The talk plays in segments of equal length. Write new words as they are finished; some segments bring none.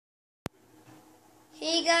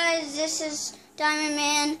Hey guys, this is Diamond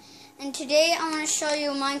Man, and today I'm going to show you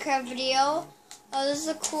a Minecraft video. This is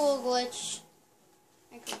a cool glitch.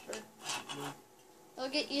 You'll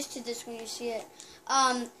get used to this when you see it.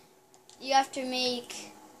 You have to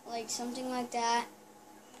make like something like that.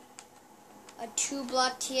 A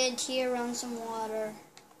 2-block TNT around some water,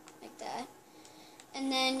 like that.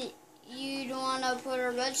 And then you'd want to put a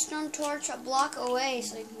redstone torch a block away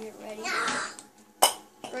so you can get ready.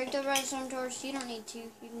 Break the redstone torch. You don't need to. You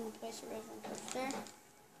can place a redstone torch there.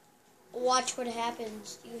 Watch what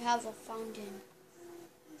happens. You have a fountain.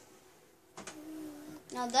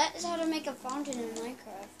 Now that is how to make a fountain in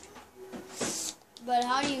Minecraft. But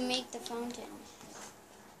how do you make the fountain?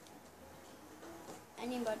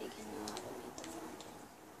 Anybody can know how to make the fountain.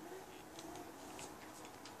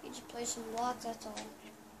 You just place some blocks, that's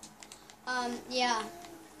all. Yeah.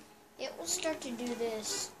 It will start to do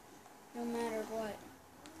this no matter what.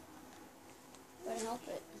 But help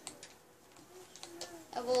it.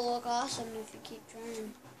 It will look awesome if you keep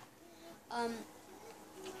trying.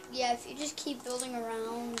 Yeah, if you just keep building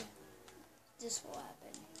around, this will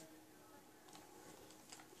happen.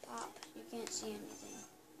 Pop. You can't see anything.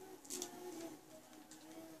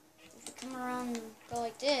 If you come around and go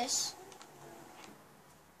like this,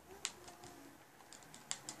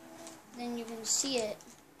 then you can see it.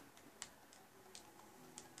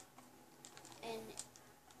 And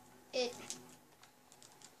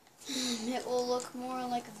it will look more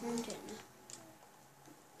like a fountain.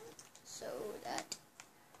 So that.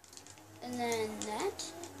 And then that.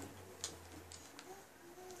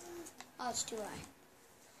 Oh, it's too high.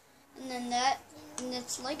 And then that. And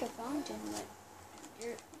it's like a fountain, but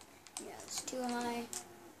yeah, it's too high.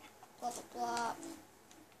 Plop, plop, plop.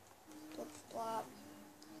 Plop, plop.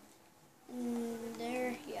 And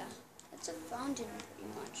there, yeah. That's a fountain pretty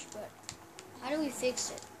much, but how do we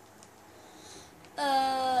fix it?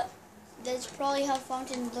 That's probably how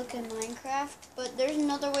fountains look in Minecraft, but there's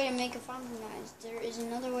another way to make a fountain, guys. There is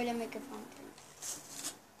another way to make a fountain.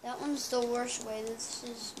 That one's the worst way. This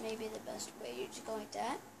is maybe the best way. You just go like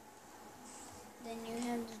that. Then you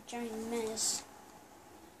have this giant mess.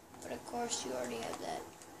 But of course you already have that.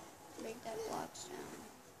 Break that blocks down.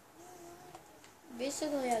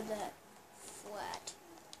 Basically have that flat.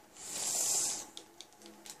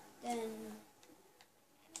 Then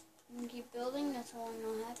you can keep building, that's all I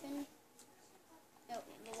know happen. Yep,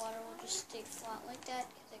 the water will just stay flat like that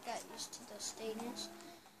because it got used to the steadiness.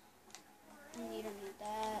 And you don't need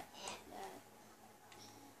that,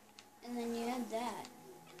 and then you have that.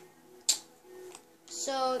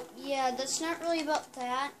 So yeah, that's not really about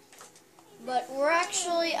that, but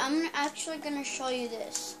I'm actually gonna show you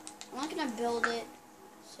this. I'm not gonna build it,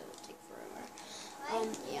 so it'll take forever.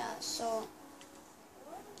 Yeah, so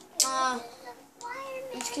I'm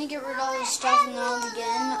just gonna get rid of all this stuff and then I'll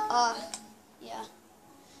begin. Yeah.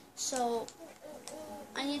 So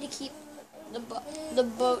I need to keep the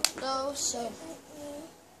boat though, so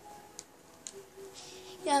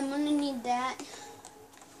yeah, I'm gonna need that.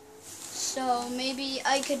 So maybe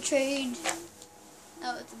I could trade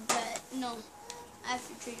out with the bed. No, I have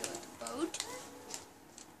to trade it with the boat.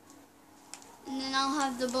 And then I'll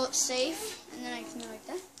have the boat safe, and then I can go like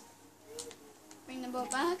that. Bring the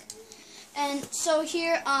boat back. And so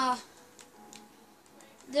here,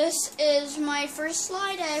 this is my first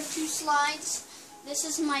slide. I have 2 slides. This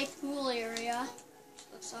is my pool area.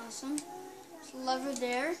 Looks awesome. There's a lever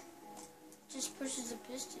there. Just pushes the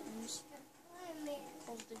pistons.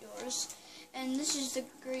 Close the doors. And this is the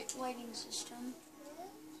great lighting system.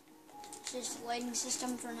 It's just a lighting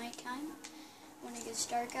system for nighttime when it gets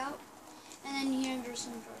dark out. And then here there's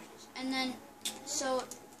some torches. And then, so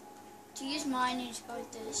to use mine, you just go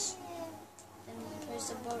like this. Then you place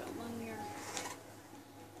the boat among your.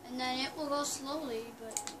 And then it will go slowly,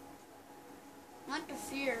 but not to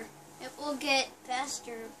fear. It will get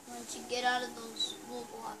faster once you get out of those wool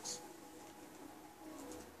blocks.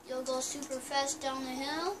 You'll go super fast down the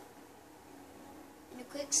hill in a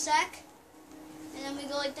quick sec, and then we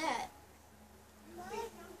go like that.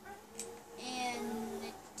 And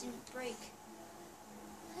it didn't break.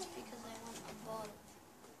 That's because I went above.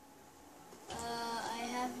 I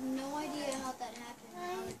have no idea how that happened,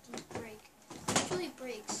 how it didn't break. It usually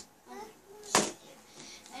breaks.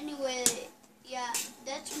 Anyway, yeah,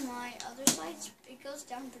 that's my other side. It goes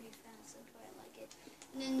down pretty fast, that's why I like it.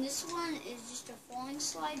 And then this one is just a falling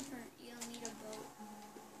slide for, you don't need a boat.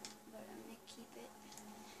 But I'm gonna keep it.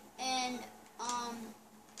 And,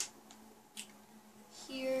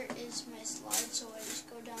 here is my slide, so I just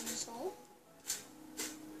go down this hole.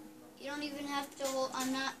 You don't even have to hold,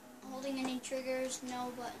 I'm not holding any triggers,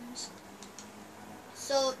 no buttons.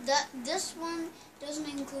 So this one doesn't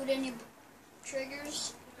include any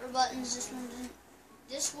triggers or buttons.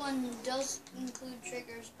 This one does include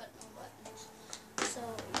triggers, but no buttons. So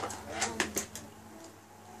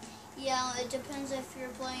yeah, it depends if you're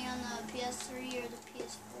playing on the PS3 or the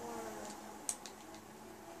PS4.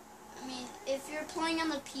 I mean, if you're playing on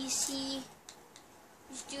the PC,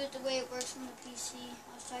 just do it the way it works on the PC.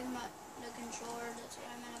 I was talking about the controller. That's what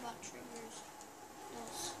I meant about triggers.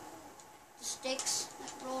 The sticks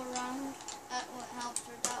that roll around. That what helps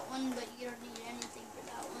with that one, but you don't need anything for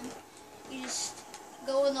that one. You just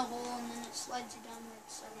go in the hole and then it slides you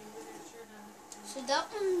downwards. So that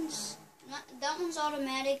one's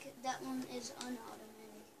automatic. That one is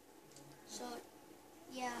unautomatic. So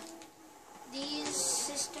yeah, these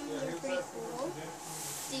systems are pretty cool.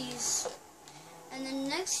 And then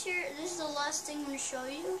next year, this is the last thing I'm going to show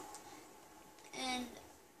you. And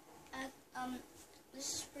this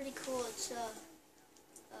is pretty cool. It's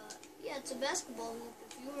yeah, it's a basketball hoop.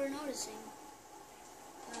 If you were noticing,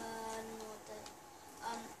 I don't know what that.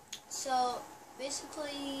 So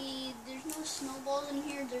basically, there's no snowballs in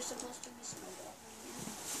here. There's supposed to be snowballs in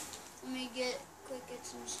here. Let me get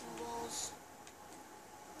some snowballs.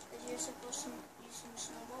 Because you're supposed to use some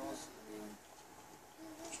snowballs. And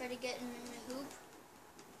try to get in the hoop.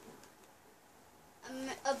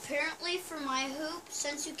 Apparently, for my hoop,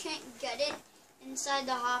 since you can't get it inside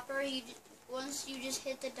the hopper, once you just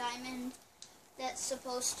hit the diamond, that's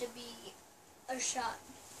supposed to be a shot.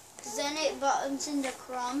 Because then it buttons into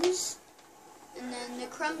crumbs, and then the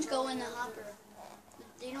crumbs go in the hopper.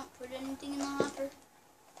 They don't put anything in the hopper.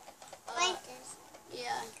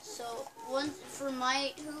 Yeah, so for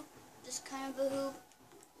my hoop, this kind of a hoop,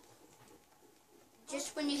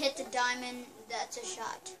 just when you hit the diamond, that's a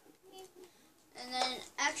shot. And then,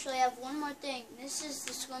 actually, I have one more thing. This is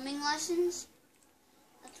the swimming lessons.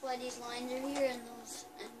 That's why these lines are here and those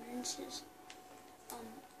entrances.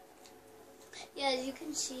 Yeah, as you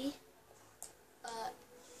can see,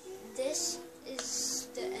 this is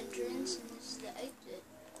the entrance and this is the exit.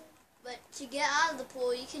 But to get out of the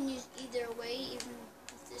pool, you can use either way. Even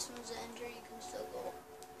if this one's the enter, you can still go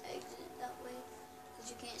exit that way because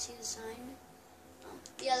you can't see the sign.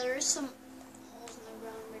 Yeah, there is some holes in the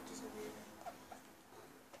ground, but it doesn't matter.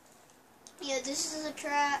 Yeah, this is a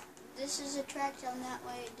track. This is a track down that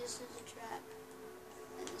way. This is a track,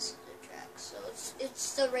 and this is a track. So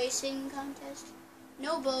it's the racing contest.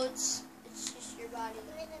 No boats. It's just your body.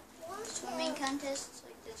 Swimming contest. It's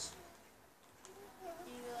like this.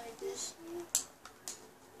 You go like this.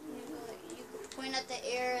 You point at the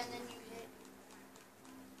air, and then you hit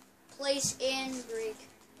place and break,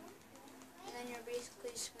 and then you're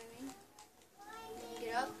basically swimming. You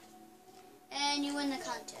get up. And you win the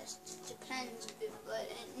contest. It depends, but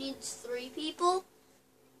it needs 3 people.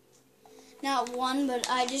 Not 1, but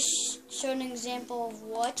I just showed an example of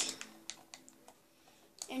what.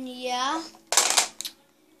 And yeah.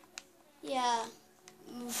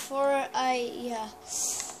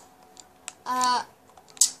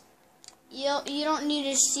 You don't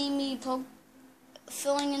need to see me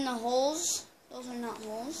filling in the holes. Those are not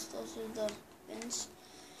holes. Those are the bins.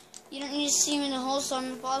 You don't need to see me in the holes, so I'm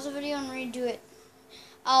going to pause the video and redo it.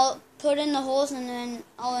 I'll put in the holes and then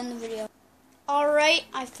I'll end the video. Alright,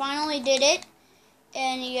 I finally did it.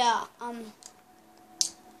 And yeah,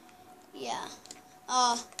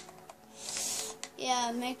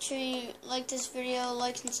 make sure you like this video,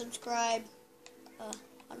 like and subscribe. How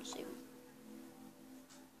to save them.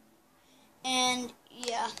 And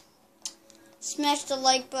yeah, smash the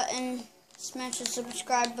like button, smash the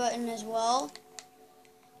subscribe button as well.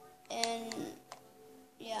 And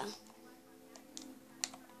yeah,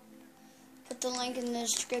 put the link in the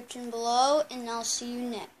description below, and I'll see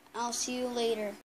you later.